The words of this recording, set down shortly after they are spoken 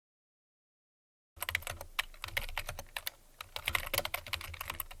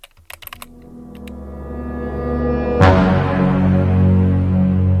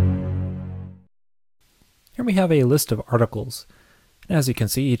we have a list of articles. And as you can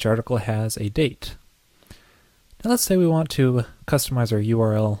see, each article has a date. Now let's say we want to customize our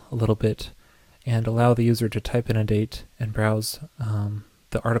URL a little bit and allow the user to type in a date and browse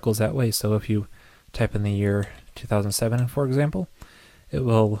the articles that way. So if you type in the year 2007, for example, it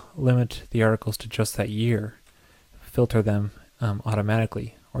will limit the articles to just that year, filter them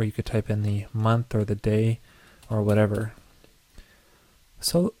automatically. Or you could type in the month or the day or whatever.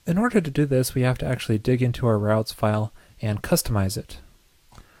 So in order to do this, we have to actually dig into our routes file and customize it.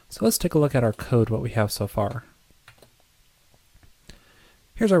 So let's take a look at our code, what we have so far.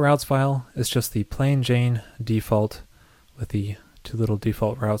 Here's our routes file. It's just the plain Jane default with the two little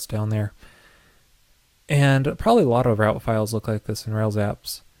default routes down there. And probably a lot of route files look like this in Rails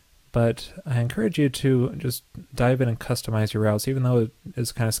apps, but I encourage you to just dive in and customize your routes, even though it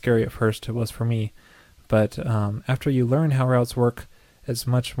is kind of scary at first. It was for me. But after you learn how routes work, it's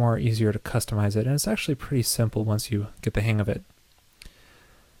much more easier to customize it, and it's actually pretty simple once you get the hang of it.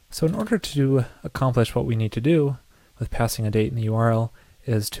 So in order to accomplish what we need to do with passing a date in the URL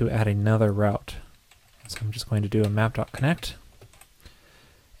is to add another route. So I'm just going to do a map.connect,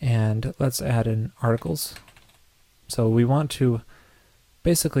 and let's add in articles. So we want to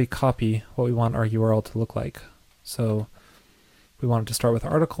basically copy what we want our URL to look like. So we want it to start with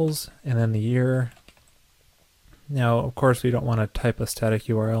articles and then the year. Now, of course, we don't want to type a static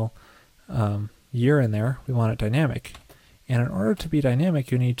URL year in there. We want it dynamic. And in order to be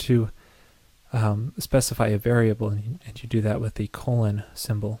dynamic, you need to specify a variable, and you do that with the colon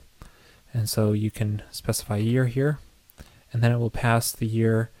symbol. And so you can specify year here, and then it will pass the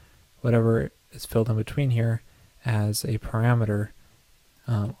year, whatever is filled in between here, as a parameter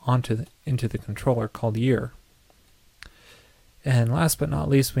into the controller called year. And last but not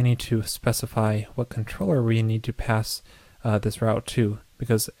least, we need to specify what controller we need to pass this route to,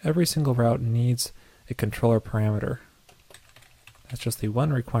 because every single route needs a controller parameter. That's just the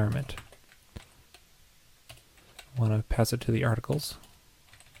one requirement. I want to pass it to the articles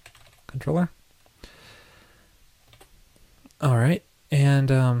controller. Alright,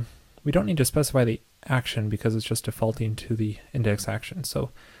 and we don't need to specify the action because it's just defaulting to the index action.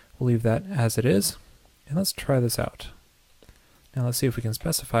 So we'll leave that as it is, and let's try this out. Now let's see if we can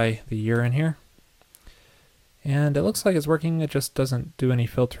specify the year in here. And it looks like it's working, it just doesn't do any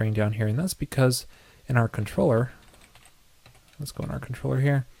filtering down here, and that's because in our controller, let's go in our controller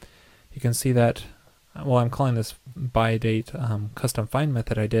here, you can see that, well, I'm calling this by date custom find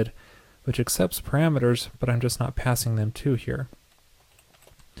method I did, which accepts parameters, but I'm just not passing them to here.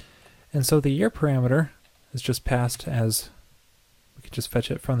 And so the year parameter is just passed as, we could just fetch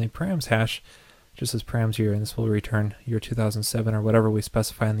it from the params hash, just as params year, and this will return year 2007 or whatever we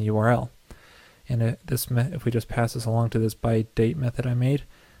specify in the URL. And if we just pass this along to this by date method I made,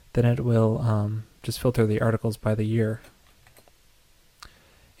 then it will just filter the articles by the year.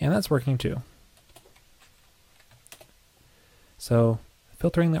 And that's working too. So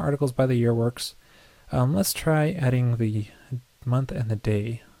filtering the articles by the year works. Let's try adding the month and the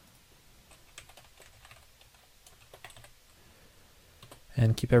day.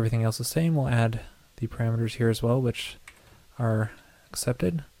 And keep everything else the same. We'll add the parameters here as well, which are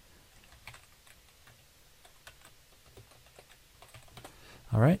accepted.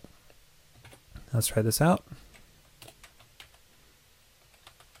 Alright, let's try this out.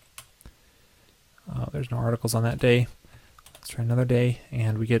 There's no articles on that day. Let's try another day,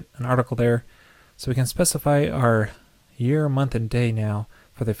 and we get an article there. So we can specify our year, month, and day now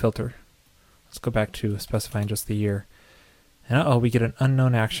for the filter. Let's go back to specifying just the year. And we get an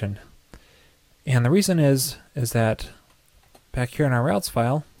unknown action. And the reason is that back here in our routes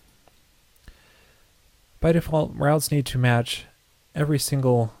file, by default, routes need to match every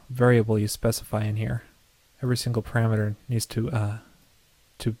single variable you specify in here. Every single parameter needs to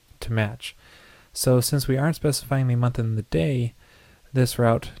match. So since we aren't specifying the month and the day, this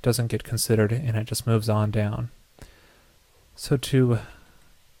route doesn't get considered and it just moves on down. So to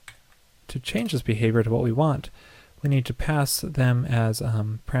change this behavior to what we want, we need to pass them as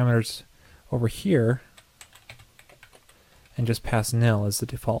parameters over here and just pass nil as the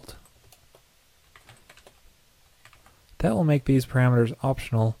default. That will make these parameters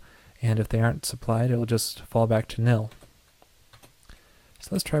optional, and if they aren't supplied, it will just fall back to nil. So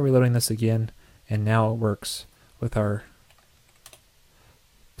let's try reloading this again, and now it works with our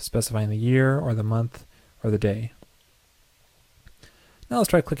specifying the year or the month or the day. Now let's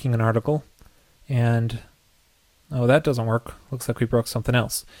try clicking an article, and oh, that doesn't work. Looks like we broke something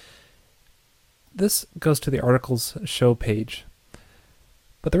else. This goes to the articles show page.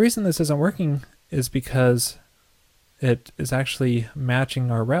 But the reason this isn't working is because it is actually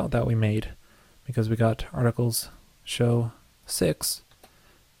matching our route that we made. because we got articles show 6.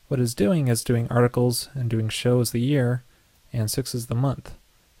 What it's doing is doing articles and doing show as the year, and 6 is the month.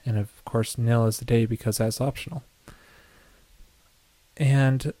 And of course nil is the day because that's optional.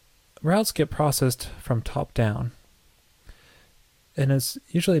 And routes get processed from top down. And it's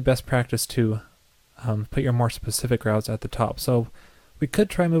usually best practice to put your more specific routes at the top. So we could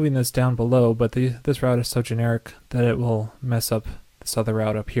try moving this down below, but this route is so generic that it will mess up this other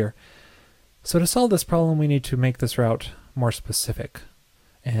route up here. So to solve this problem, we need to make this route more specific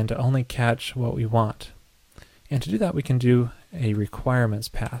and only catch what we want. And to do that, we can do a requirements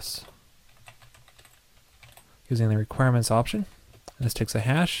pass using the requirements option. And this takes a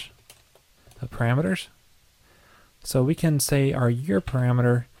hash of parameters. So we can say our year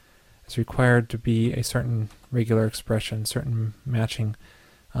parameter is required to be a certain regular expression, certain matching.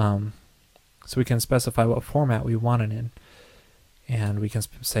 So we can specify what format we want it in. And we can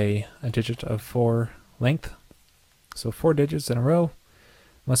say a digit of 4 length. So 4 digits in a row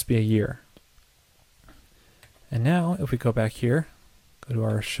must be a year. And now if we go back here, go to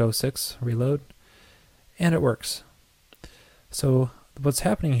our show 6, reload, and it works. So what's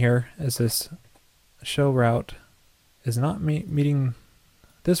happening here is this show route is not meeting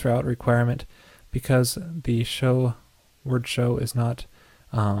this route requirement because the word show is not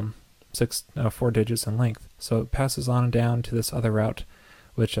 4 digits in length. So it passes on down to this other route,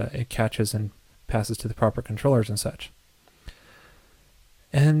 which it catches and passes to the proper controllers and such.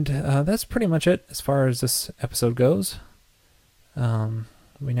 And that's pretty much it as far as this episode goes.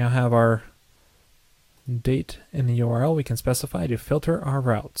 We now have our date in the URL we can specify to filter our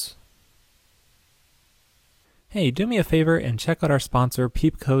routes. Hey, do me a favor and check out our sponsor,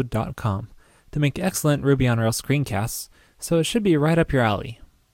 peepcode.com. They make excellent Ruby on Rails screencasts, so it should be right up your alley.